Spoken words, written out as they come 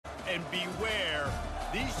and beware,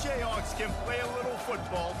 these Jayhawks can play a little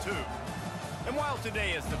football too. And while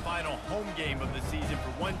today is the final home game of the season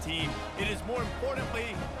for one team, it is more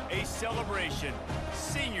importantly a celebration,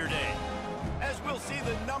 Senior Day. As we'll see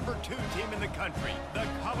the number 2 team in the country, the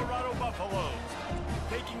Colorado Buffaloes,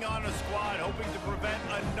 taking on a squad hoping to prevent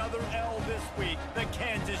another L this week, the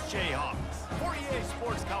Kansas Jayhawks. For EA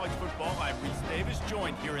Sports College Football, I'm Reese Davis,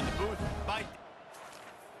 joined here in the booth by...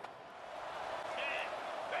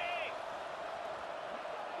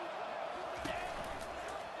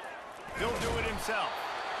 He'll do it himself.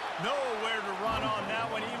 Nowhere to run on that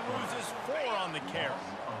one. He loses 4 on the carry.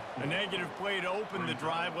 A negative play to open the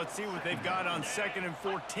drive. Let's see what they've got on 2nd and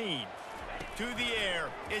 14. To the air,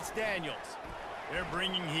 it's Daniels. They're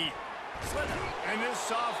bringing heat. And this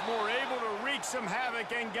sophomore able to wreak some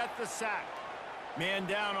havoc and get the sack. Man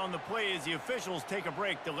down on the play as the officials take a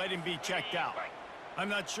break to let him be checked out. I'm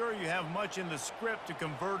not sure you have much in the script to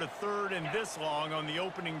convert a 3rd and this long on the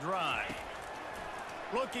opening drive.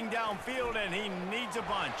 Looking downfield, and he needs a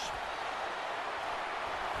bunch.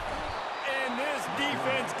 And this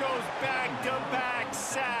defense goes back-to-back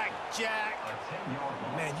sack, Jack.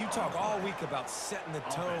 Man, you talk all week about setting the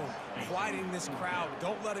tone, quieting this crowd.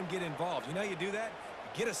 Don't let him get involved. You know how you do that?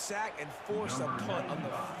 Get a sack and force a punt on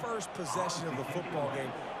the first possession of the football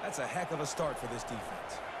game. That's a heck of a start for this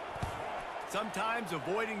defense. Sometimes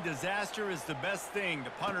avoiding disaster is the best thing. The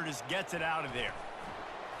punter just gets it out of there.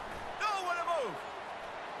 Oh, what a move!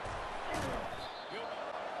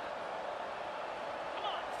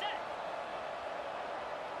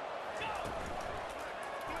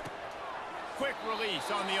 Quick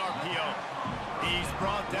release on the RPO. He's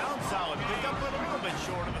brought down solid pickup, but a little bit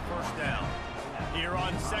short of the first down. Here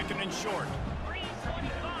on 2nd and short.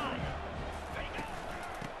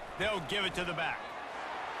 They'll give it to the back.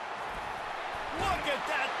 Look at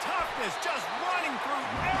that toughness, just running through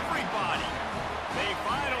everybody. They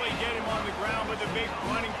finally get him on the ground with a big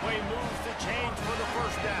running play moves to change for the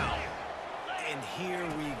first down. And here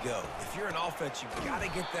we go. If you're an offense, you've got to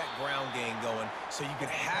get that ground game going so you can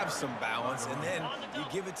have some balance, and then you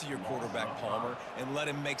give it to your quarterback, Palmer, and let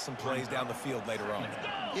him make some plays down the field later on.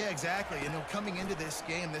 Yeah, exactly. You know, coming into this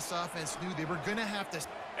game, this offense knew they were going to have to...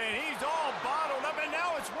 And he's all bottled up, and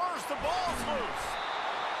now it's worse. The ball's loose.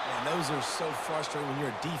 And those are so frustrating when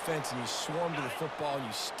you're a defense and you swarm to the football, and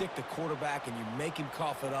you stick the quarterback, and you make him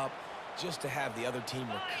cough it up just to have the other team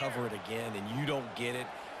recover it again, and you don't get it.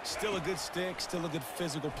 Still a good stick, still a good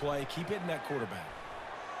physical play. Keep hitting that quarterback.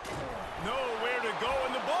 Nowhere to go,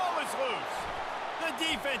 and the ball is loose. The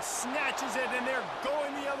defense snatches it, and they're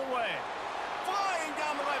going the other way. Flying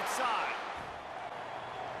down the left side.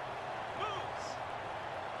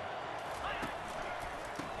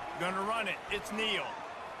 Gonna run it. It's Neal.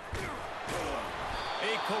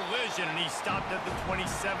 A collision, and he stopped at the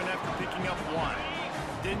 27 after picking up 1.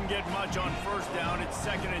 Didn't get much on first down. It's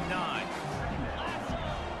 2nd and 9.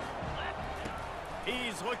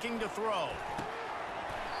 He's looking to throw.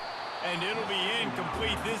 And it'll be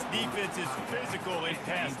incomplete. This defense is physical and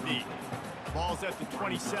pass deep. Ball's at the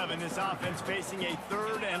 27. This offense facing a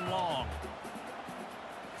 3rd and long.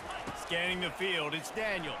 Scanning the field, it's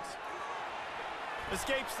Daniels.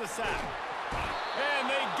 Escapes the sack. And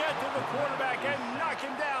they get to the quarterback and knock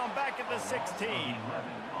him down back at the 16.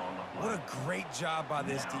 What a great job by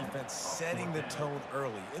this defense setting the tone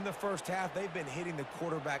early. In the first half, they've been hitting the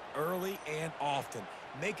quarterback early and often.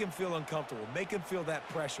 Make him feel uncomfortable. Make him feel that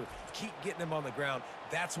pressure. Keep getting him on the ground.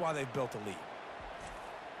 That's why they've built a lead.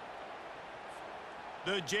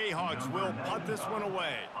 The Jayhawks will punt this one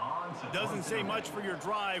away. Doesn't say much for your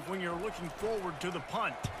drive when you're looking forward to the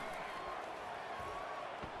punt.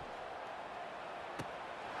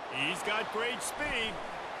 He's got great speed.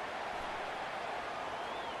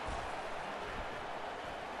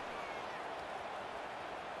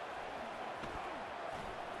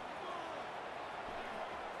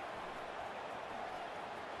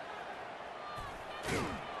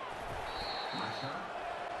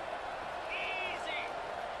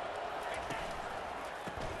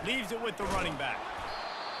 Leaves it with the running back.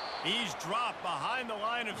 He's dropped behind the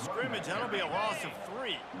line of scrimmage. That'll be a loss of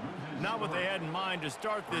 3. Not what they had in mind to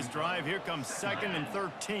start this drive. Here comes 2nd and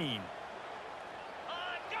 13.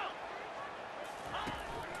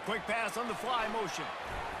 Quick pass on the fly motion.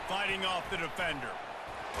 Fighting off the defender.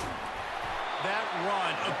 That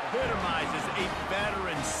run epitomizes a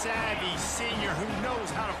veteran, savvy senior who knows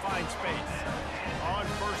how to find space. On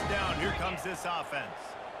first down, here comes this offense.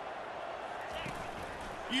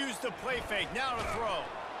 Use the play fake, now to throw.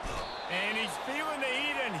 And he's feeling the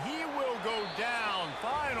heat, and he will go down.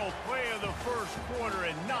 Final play of the first quarter,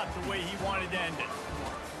 and not the way he wanted to end it.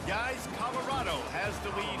 Guys, Colorado has the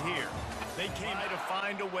lead here. They came to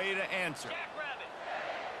find a way to answer.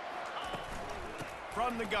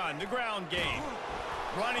 From the gun, the ground game.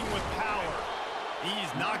 Running with power. He's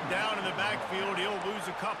knocked down in the backfield. He'll lose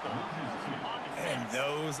a couple. And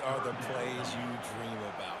those are the plays you dream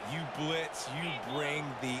about. You blitz, you bring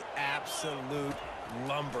the absolute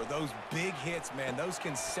lumber. Those big hits, man, those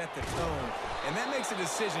can set the tone. And that makes a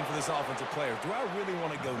decision for this offensive player. Do I really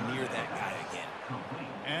want to go near that guy again?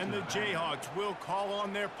 And the Jayhawks will call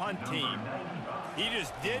on their punt team. He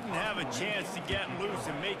just didn't have a chance to get loose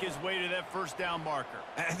and make his way to that first down marker.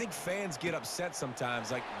 I think fans get upset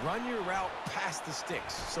sometimes, like run your route past the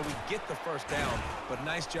sticks so we get the first down, but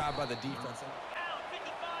nice job by the defense.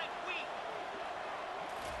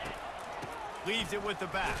 Leaves it with the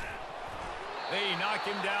back. They knock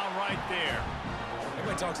him down right there.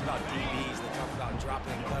 Everybody talks about DBs. They talk about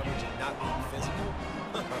dropping in coverage and not being physical.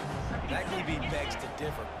 That DB begs to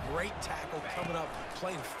differ. Great tackle coming up,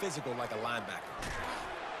 playing physical like a linebacker.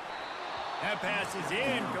 That pass is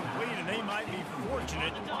incomplete, and they might be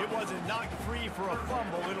fortunate it wasn't knocked free for a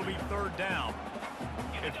fumble. It'll be third down.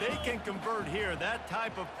 If they can convert here, that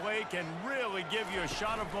type of play can really give you a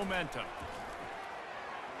shot of momentum.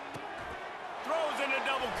 Throws into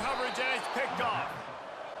double coverage, and it's picked off.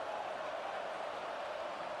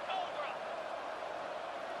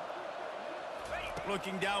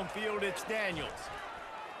 Looking downfield, it's Daniels.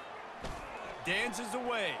 Dances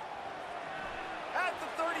away. At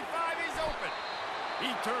the 35, he's open.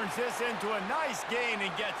 He turns this into a nice gain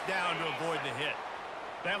and gets down to avoid the hit.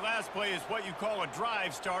 That last play is what you call a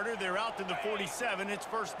drive starter. They're out to the 47. It's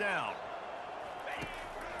first down.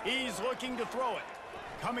 He's looking to throw it.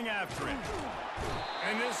 Coming after it.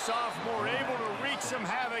 And this sophomore able to wreak some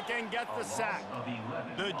havoc and get the sack.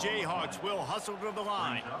 The Jayhawks will hustle to the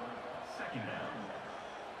line.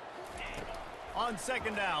 On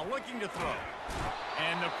second down, looking to throw.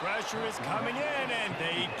 And the pressure is coming in, and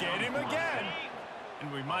they get him again.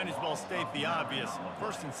 And we might as well state the obvious.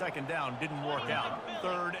 First and second down didn't work out.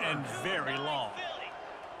 Third and very long.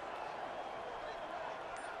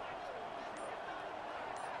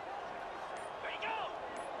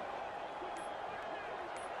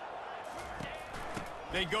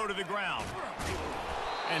 They go to the ground.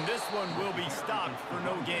 And this one will be stopped for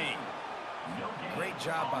no gain. Great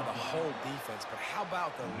job by the whole defense, but how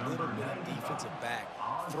about the little bit of defensive back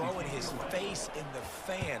throwing his face in the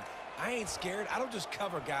fan? I ain't scared. I don't just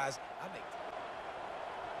cover guys. I make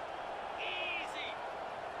easy.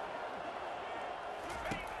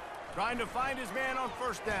 Trying to find his man on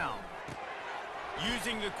first down.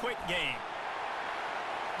 Using the quick game.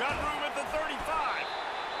 Got room at the 35.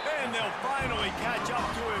 And they'll finally catch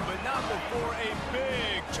up to him, but not before a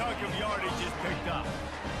big chunk of yardage is picked up.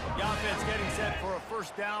 The offense getting set for a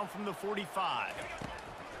first down from the 45.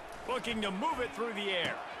 Looking to move it through the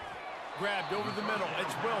air. Grabbed over the middle.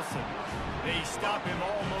 It's Wilson. They stop him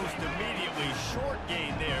almost immediately. Short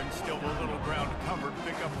gain there and still a little ground covered to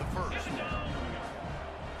pick up the first.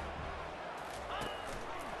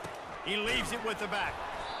 He leaves it with the back.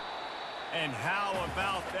 And how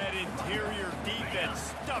about that interior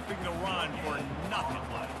defense stuffing the run for nothing?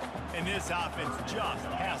 And this offense just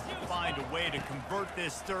has to find a way to convert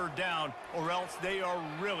this third down, or else they are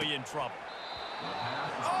really in trouble.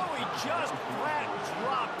 Oh, he just flat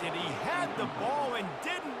dropped it. He had the ball and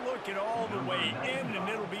didn't look it all the way in, and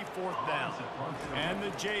it'll be fourth down. And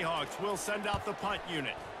the Jayhawks will send out the punt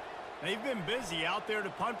unit. They've been busy out there to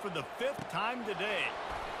punt for the 5th time today.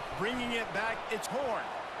 Bringing it back, it's Horn.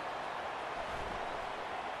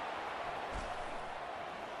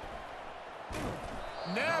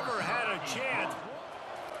 Never had a chance.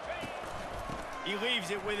 He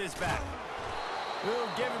leaves it with his back. We'll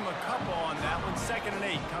give him a couple on that one. 2nd and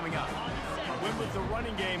 8 coming up. Win with the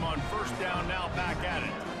running game on first down, now back at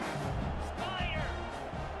it.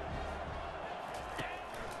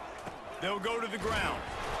 They'll go to the ground.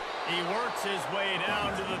 He works his way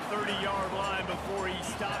down to the 30-yard line before he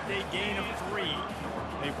stopped a gain of 3.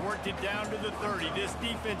 They've worked it down to the 30. This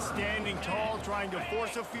defense standing tall, trying to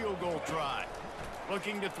force a field goal try.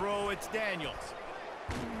 Looking to throw, it's Daniels.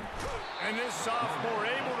 And this sophomore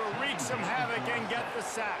able to wreak some havoc and get the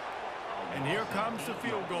sack. And here comes the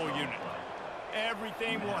field goal unit.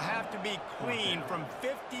 Everything will have to be clean from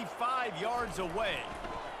 55 yards away.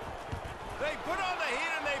 They put on the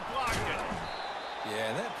heat and they blocked it.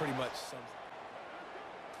 Yeah, that pretty much sums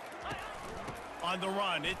it. On the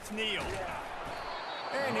run, it's Neal.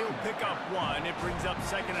 And he'll pick up 1. It brings up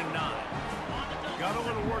 2nd and 9. Got a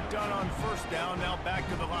little work done on first down, now back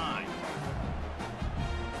to the line.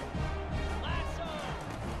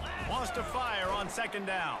 Wants to fire on 2nd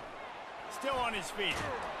down. Still on his feet.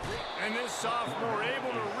 And this sophomore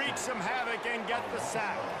able to wreak some havoc and get the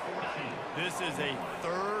sack. This is a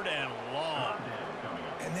 3rd and long.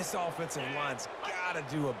 And this offensive line's got to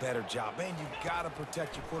do a better job. Man, you've got to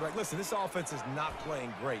protect your quarterback. Listen, this offense is not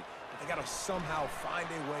playing great, but they got to somehow find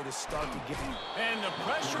a way to start to get him. And the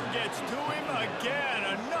pressure gets to him again.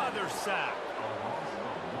 Another sack.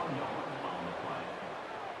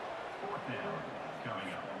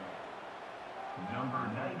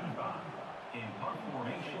 Number 95 in punt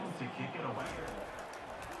formation to kick it away.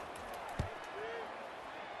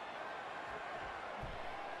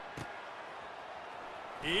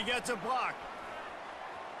 He gets a block.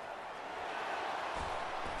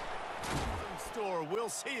 Store, we'll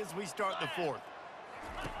see as we start the 4th.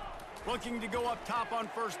 Looking to go up top on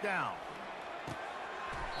 1st down.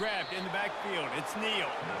 Grabbed in the backfield. It's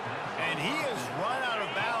Neal. And he has run out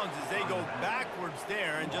of bounds as they go backwards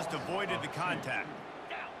there and just avoided the contact.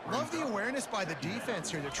 Love the awareness by the defense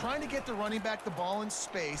here. They're trying to get the running back the ball in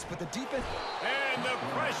space, but the defense... And the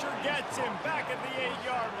pressure gets him back at the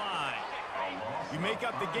 8-yard line. You make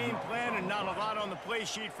up the game plan and not a lot on the play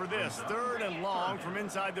sheet for this. 3rd and long from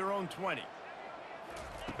inside their own 20.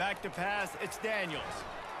 Back to pass, it's Daniels.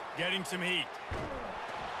 Getting some heat.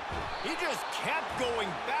 He just kept going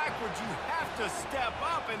backwards. You have to step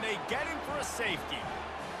up, and they get him for a safety.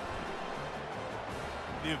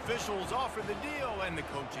 The officials offer the deal, and the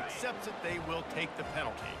coach accepts it. They will take the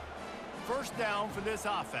penalty. 1st down for this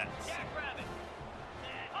offense.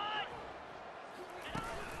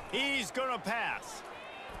 He's going to pass.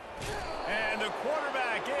 And the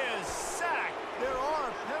quarterback is sacked. There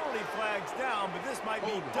are penalty flags down, but this might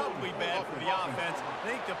be doubly bad for the offense. I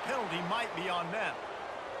think the penalty might be on them.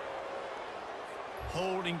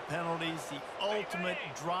 Holding penalties, the ultimate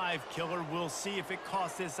drive killer. We'll see if it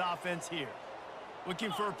costs this offense here.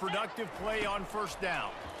 Looking for a productive play on 1st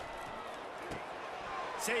down.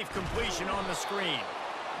 Safe completion on the screen.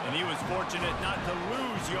 And he was fortunate not to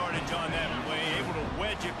lose yardage on that play, able to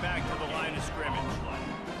wedge it back to the line of scrimmage.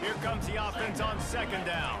 Here comes the offense on 2nd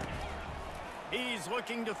down. He's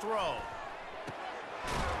looking to throw.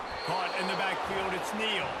 Caught in the backfield, it's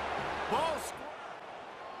Neal. Ball square.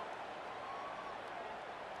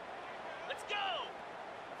 Let's go!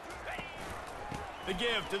 The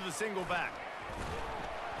give to the single back.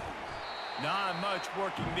 Not much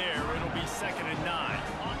working there. It'll be 2nd and 9.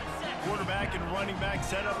 Quarterback and running back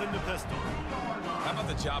set up in the pistol. How about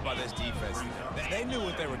the job by this defense? They knew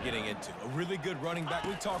what they were getting into. A really good running back.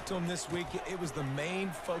 We talked to him this week. It was the main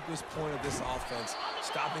focus point of this offense.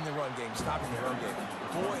 Stopping the run game, stopping the run game.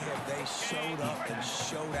 Boy, have they showed up and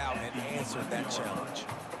showed out and answered that challenge.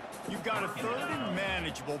 You've got a 3rd and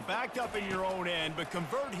manageable, backed up in your own end, but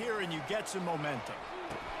convert here and you get some momentum.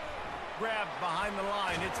 Grabbed behind the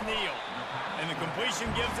line, it's Neal. And the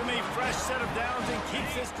completion gives him a fresh set of downs and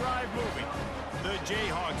keeps this drive moving. The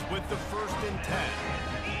Jayhawks with the 1st and 10.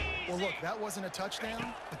 Well, look, that wasn't a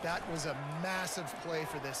touchdown, but that was a massive play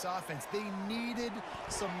for this offense. They needed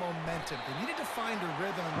some momentum. They needed to find a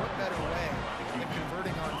rhythm, and what better way than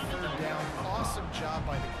converting on 3rd down. Awesome job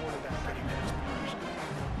by the quarterback getting there to conversion.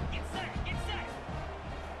 Get set.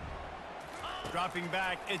 Dropping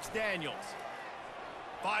back, it's Daniels.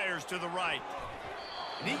 Fires to the right.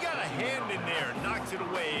 And he got a hand in there, knocks it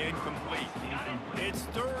away, incomplete. It's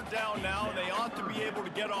 3rd down now. They ought to be able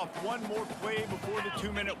to get off one more play before the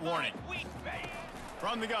 2-minute warning.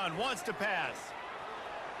 From the gun, wants to pass.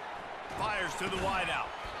 Fires to the wideout.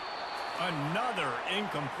 Another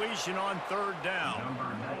incompletion on 3rd down.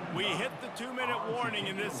 We hit the 2-minute warning,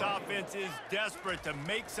 and this offense is desperate to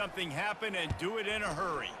make something happen and do it in a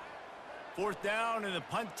hurry. 4th down, and the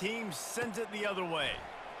punt team sends it the other way.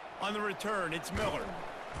 On the return, it's Miller.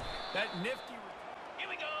 That nifty... Here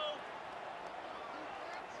we go!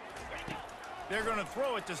 They're going to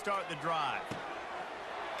throw it to start the drive.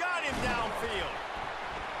 Got him downfield.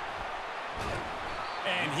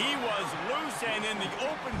 And he was loose and in the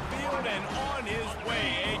open field and on his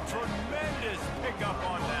way. A tremendous pickup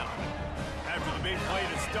on them. After the big play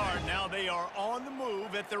to start, now they are on the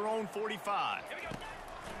move at their own 45.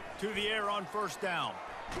 To the air on 1st down.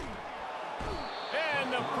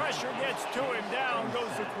 And the pressure gets to him. Down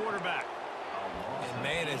goes the quarterback. And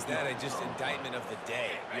man, is that just indictment of the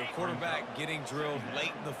day. Your quarterback getting drilled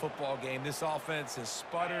late in the football game. This offense has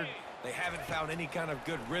sputtered. They haven't found any kind of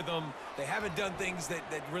good rhythm. They haven't done things that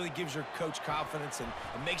really gives your coach confidence and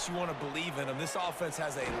makes you want to believe in them. This offense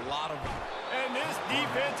has a lot of... And this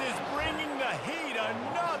defense is bringing the heat.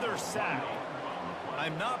 Another sack.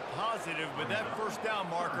 I'm not positive, but that 1st down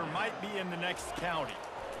marker might be in the next county.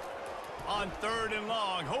 On 3rd and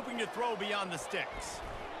long, hoping to throw beyond the sticks.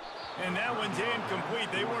 And that one's incomplete.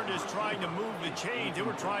 They weren't just trying to move the chains. They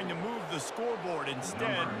were trying to move the scoreboard.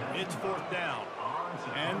 Instead, it's 4th down.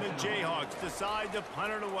 And the Jayhawks decide to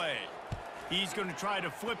punt it away. He's going to try to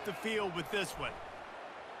flip the field with this one.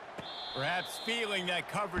 Perhaps feeling that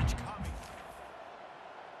coverage coming.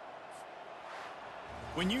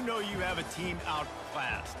 When you know you have a team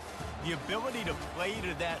outclassed, the ability to play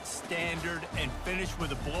to that standard and finish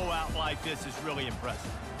with a blowout like this is really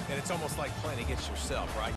impressive. And it's almost like playing against yourself, right?